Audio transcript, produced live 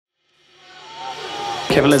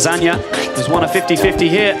Kevin Lasagna has won a 50-50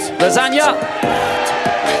 here. Lasagna!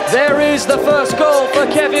 There is the first goal for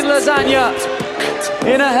Kevin Lasagna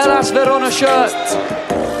in a Hellas Verona shirt.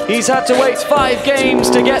 He's had to wait 5 games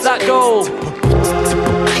to get that goal.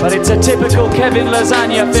 But it's a typical Kevin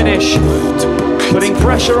Lasagna finish. Putting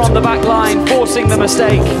pressure on the back line, forcing the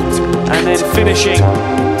mistake, and then finishing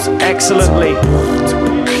excellently.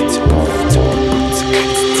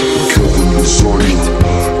 Kevin Lasagna,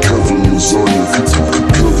 Kevin Lasagna,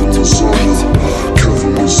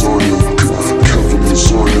 Kevin Lasagna, Kevin Lasagna, Kevin Lasagna, Kevin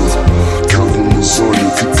Lasagna, Kevin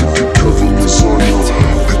Lasagna,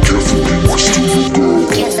 and Kevin be my stupid girl.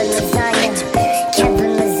 Kevin Lasagna,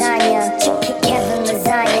 Kevin Lasagna, Kevin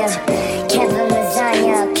Lasagna, Kevin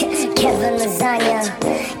Lasagna, Kevin Lasagna,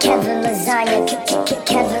 Kevin Lasagna,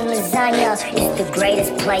 Kevin Lasagna is the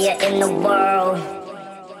greatest player in the world.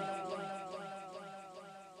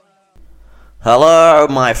 Hello,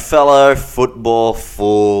 my fellow football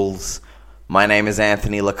fools. My name is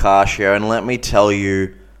Anthony Lacascio, and let me tell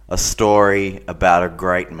you a story about a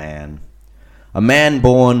great man. A man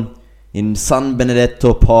born in San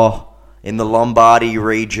Benedetto Po, in the Lombardy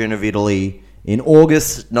region of Italy, in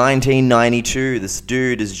August 1992. This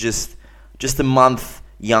dude is just a month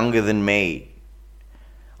younger than me.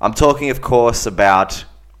 I'm talking, of course, about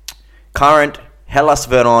current Hellas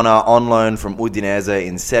Verona on loan from Udinese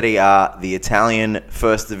in Serie A, the Italian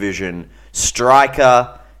First Division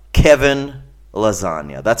striker Kevin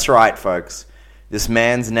Lasagna. That's right, folks. This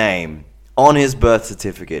man's name on his birth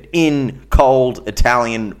certificate in cold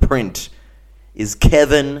Italian print is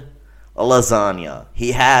Kevin Lasagna.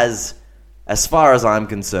 He has, as far as I'm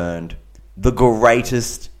concerned, the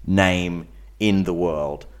greatest name in the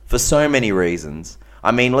world for so many reasons.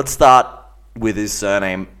 I mean, let's start with his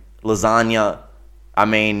surname, Lasagna. I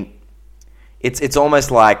mean, it's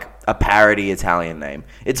almost like a parody Italian name.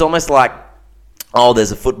 It's almost like, oh,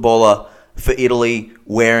 there's a footballer for Italy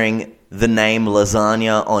wearing the name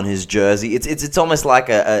Lasagna on his jersey. It's almost like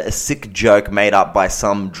a sick joke made up by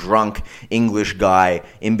some drunk English guy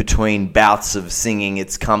in between bouts of singing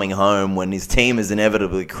It's Coming Home when his team has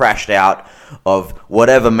inevitably crashed out of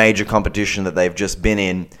whatever major competition that they've just been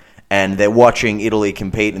in. And they're watching Italy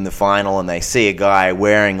compete in the final, and they see a guy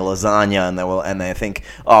wearing lasagna, and they think,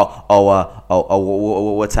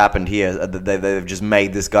 what's happened here? They've just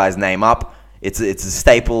made this guy's name up. It's a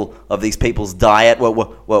staple of these people's diet. What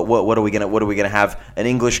are we gonna have? An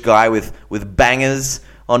English guy with bangers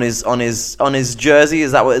on his jersey?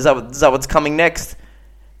 Is that what's coming next?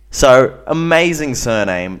 So amazing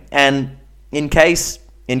surname, and in case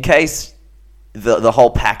the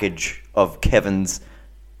whole package of Kevin's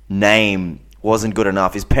name wasn't good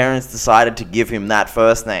enough, his parents decided to give him that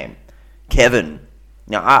first name, Kevin.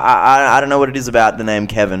 Now, I don't know what it is about the name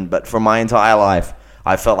Kevin, but for my entire life,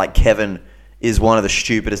 I felt like Kevin is one of the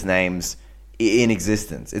stupidest names in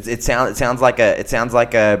existence. It sounds like an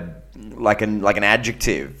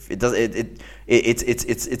adjective.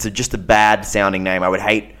 It's just a bad sounding name. I would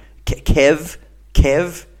hate Kev.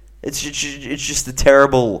 It's just a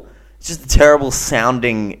terrible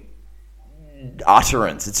sounding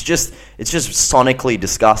utterance. It's just sonically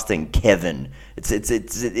disgusting. Kevin.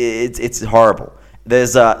 It's horrible.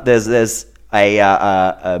 There's a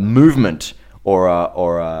movement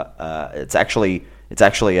it's actually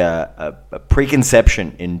a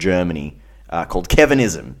preconception in Germany called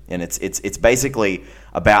Kevinism, and it's basically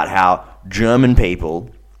about how German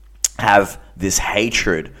people have this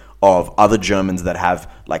hatred of other Germans that have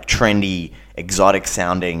like trendy, exotic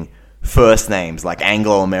sounding first names, like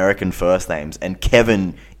Anglo-American first names, and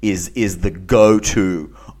Kevin is the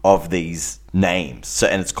go-to of these names. So,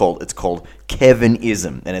 and it's called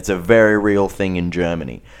Kevinism, and it's a very real thing in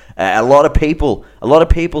Germany. A lot of people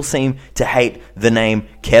seem to hate the name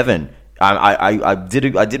Kevin. I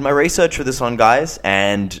did my research for this one, guys,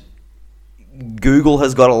 and Google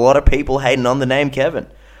has got a lot of people hating on the name Kevin,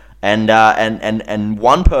 and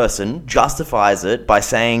one person justifies it by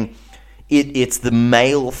saying it's the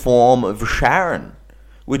male form of Sharon,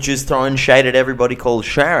 which is throwing shade at everybody called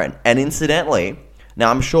Sharon. And incidentally, now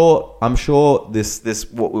I'm sure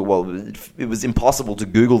it was impossible to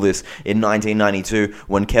Google this in 1992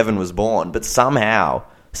 when Kevin was born, but somehow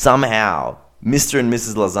Mr. and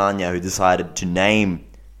Mrs. Lasagna, who decided to name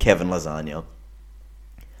Kevin Lasagna,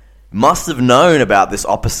 must have known about this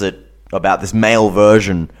male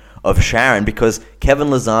version of Sharon, because Kevin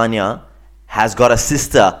Lasagna has got a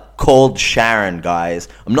sister called Sharon, guys.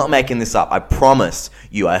 I'm not making this up. I promise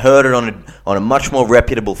you. I heard it on a much more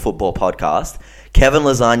reputable football podcast. Kevin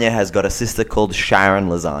Lasagna has got a sister called Sharon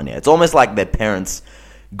Lasagna. It's almost like their parents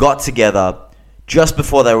got together just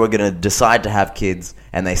before they were going to decide to have kids,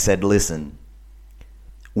 and they said, listen,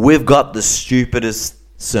 we've got the stupidest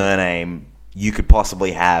surname you could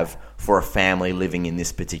possibly have for a family living in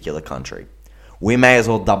this particular country. We may as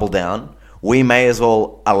well double down. We may as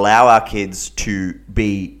well allow our kids to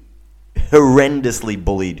be horrendously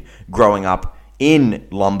bullied growing up in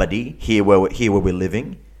Lombardy, here where we're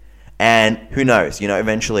living. And who knows,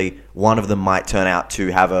 eventually one of them might turn out to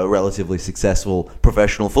have a relatively successful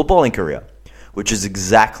professional footballing career, which is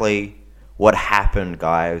exactly what happened,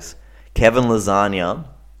 guys. Kevin Lasagna,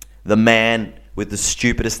 the man with the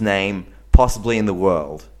stupidest name possibly in the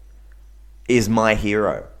world, is my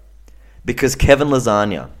hero. Because Kevin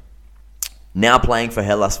Lasagna, now playing for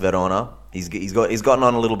Hellas Verona, he's gotten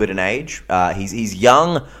on a little bit in age. He's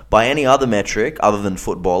young by any other metric other than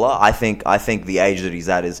footballer. I think the age that he's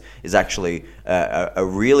at is actually a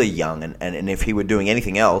really young, and if he were doing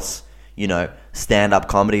anything else, stand-up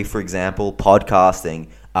comedy, for example, podcasting,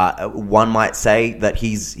 one might say that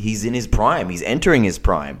he's in his prime. He's entering his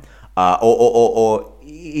prime, or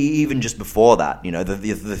even just before that. Your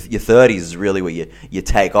 30s is really where you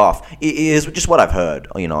take off. It is just what I've heard,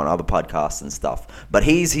 on other podcasts and stuff. But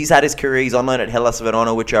he's had his career. He's on loan at Hellas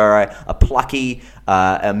Verona, which are a plucky,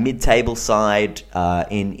 a mid-table side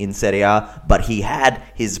in Serie A. But he had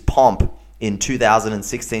his pomp in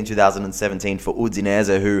 2016, 2017 for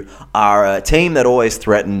Udinese, who are a team that always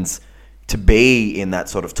threatens to be in that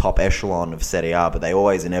sort of top echelon of Serie A, but they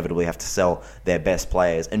always inevitably have to sell their best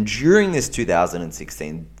players. And during this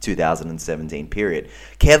 2016-2017 period,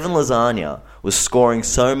 Kevin Lasagna was scoring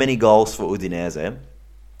so many goals for Udinese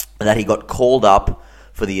that he got called up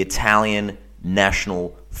for the Italian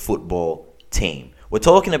national football team. We're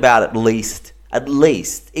talking about at least,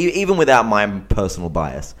 even without my personal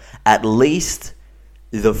bias, at least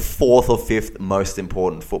the fourth or fifth most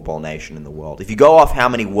important football nation in the world. If you go off how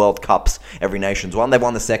many World Cups every nation's won, they've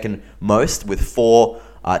won the second most with 4,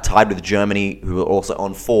 tied with Germany, who are also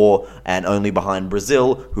on 4, and only behind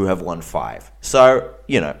Brazil, who have won 5. So,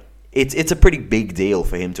 it's a pretty big deal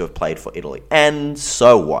for him to have played for Italy. And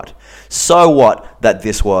so what? So what that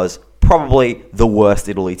this was probably the worst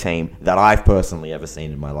Italy team that I've personally ever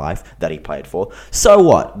seen in my life that he played for. So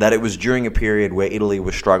what? That it was during a period where Italy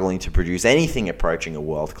was struggling to produce anything approaching a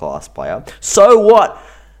world-class player. So what?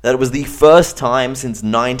 That it was the first time since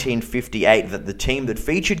 1958 that the team that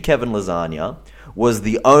featured Kevin Lasagna was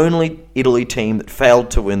the only Italy team that failed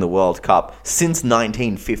to win the World Cup since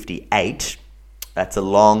 1958. That's a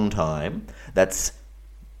long time. That's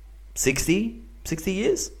 60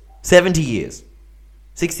 years? 70 years.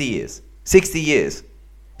 60 years. 60 years.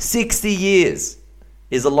 60 years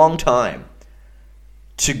is a long time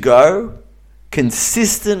to go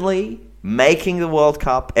consistently making the World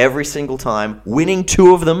Cup every single time, winning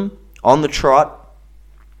 2 of them on the trot,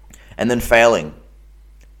 and then failing.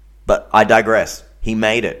 But I digress. He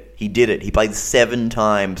made it. He did it. He played 7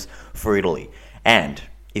 times for Italy. And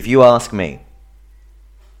if you ask me,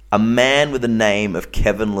 a man with the name of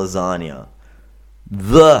Kevin Lasagna,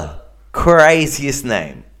 the craziest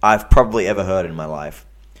name I've probably ever heard in my life,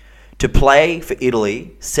 to play for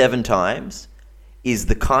Italy 7 times is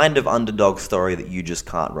the kind of underdog story that you just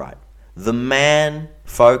can't write. The man,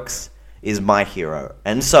 folks, is my hero.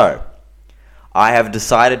 And so, I have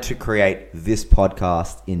decided to create this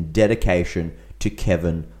podcast in dedication to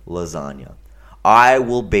Kevin Lasagna. I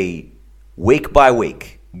will be, week by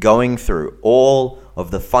week, going through all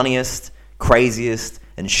of the funniest, craziest,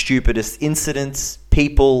 and stupidest incidents,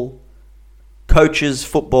 people, coaches,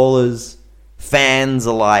 footballers, fans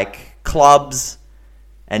alike, clubs,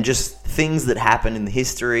 and just things that happen in the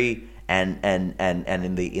history and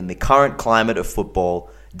in the current climate of football,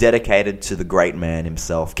 dedicated to the great man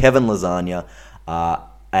himself, Kevin Lasagna.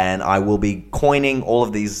 And I will be coining all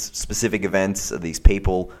of these specific events, these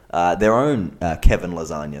people, their own Kevin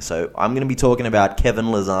Lasagna. So I'm going to be talking about Kevin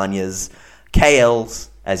Lasagna's KLs,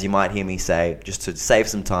 as you might hear me say, just to save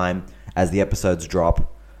some time as the episodes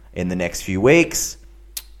drop in the next few weeks.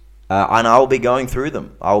 And I will be going through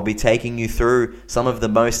them. I will be taking you through some of the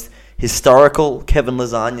most historical Kevin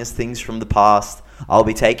Lasagna's things from the past. I'll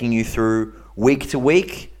be taking you through week to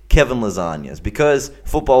week Kevin Lasagna's, because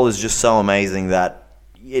football is just so amazing that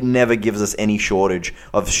it never gives us any shortage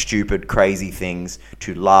of stupid, crazy things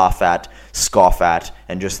to laugh at, scoff at,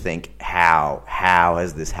 and just think, how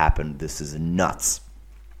has this happened? This is nuts.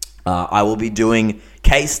 I will be doing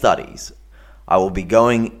case studies. I will be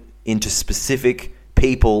going into specific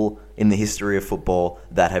people in the history of football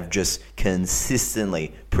that have just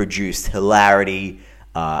consistently produced hilarity,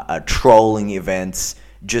 trolling events,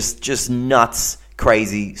 just nuts,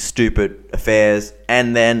 crazy, stupid affairs.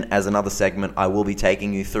 And then, as another segment, I will be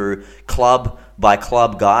taking you through club by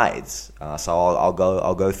club guides. So I'll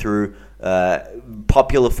go through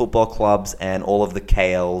popular football clubs and all of the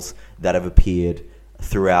KLs that have appeared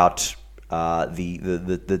throughout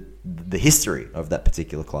the history of that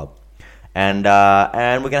particular club, and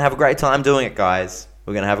we're gonna have a great time doing it, guys.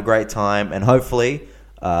 We're gonna have a great time, and hopefully,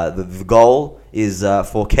 the goal is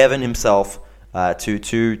for Kevin himself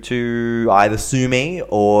to either sue me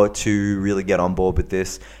or to really get on board with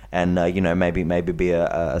this, and maybe be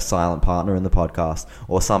a silent partner in the podcast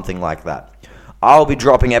or something like that. I'll be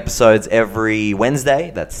dropping episodes every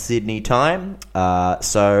Wednesday. That's Sydney time.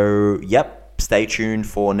 So, yep, stay tuned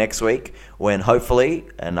for next week when hopefully,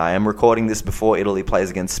 and I am recording this before Italy plays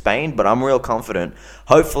against Spain, but I'm real confident.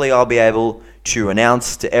 Hopefully I'll be able to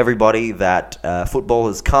announce to everybody that football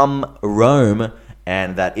has come Rome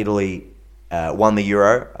and that Italy won the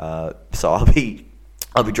Euro. So I'll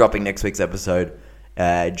be dropping next week's episode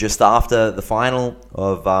just after the final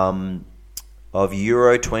of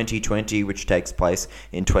Euro 2020, which takes place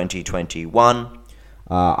in 2021.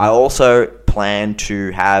 I also plan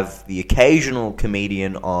to have the occasional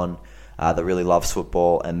comedian on that really loves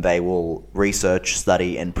football, and they will research,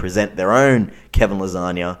 study, and present their own Kevin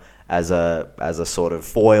Lasagna as a sort of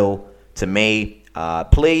foil to me.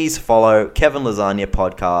 Please follow Kevin Lasagna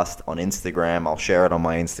Podcast on Instagram. I'll share it on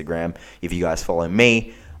my Instagram if you guys follow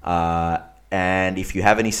me. And if you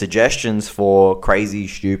have any suggestions for crazy,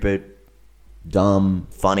 stupid, dumb,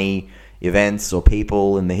 funny events or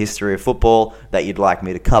people in the history of football that you'd like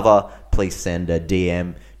me to cover, please send a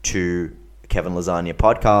DM to Kevin Lasagna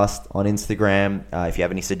Podcast on Instagram if you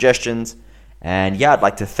have any suggestions. And yeah, I'd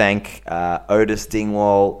like to thank Otis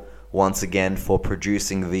Dingwall once again for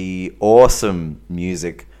producing the awesome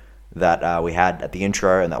music that we had at the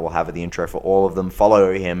intro and that we'll have at the intro for all of them.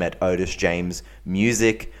 Follow him at Otis James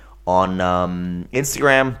Music on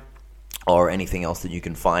Instagram or anything else that you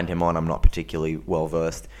can find him on. I'm not particularly well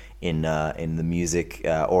versed in the music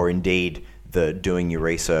or indeed the doing your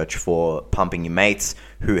research for pumping your mates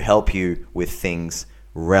who help you with things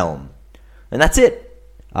realm. And that's it.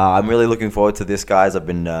 I'm really looking forward to this, guys. I've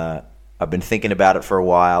been thinking about it for a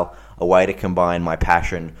while, a way to combine my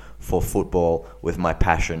passion for football with my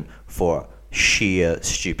passion for sheer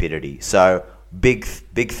stupidity. So big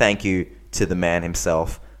thank you to the man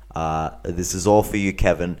himself. This is all for you,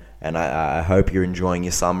 Kevin, and I hope you're enjoying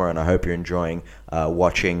your summer, and I hope you're enjoying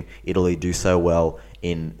watching Italy do so well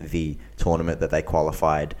in the tournament that they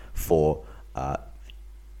qualified for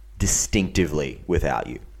distinctively without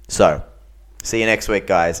you. So, see you next week,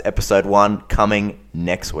 guys. Episode 1 coming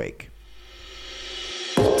next week.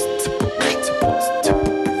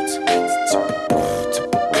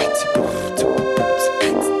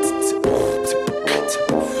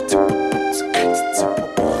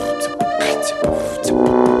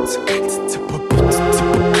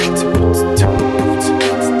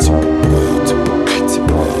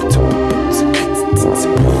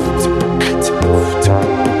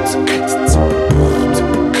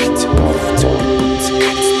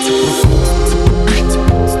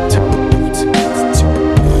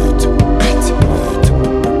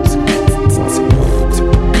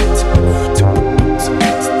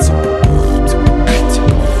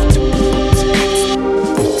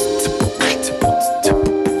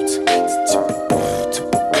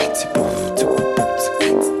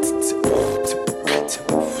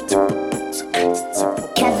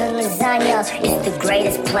 Kevin Lasagna is the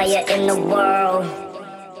greatest player in the world.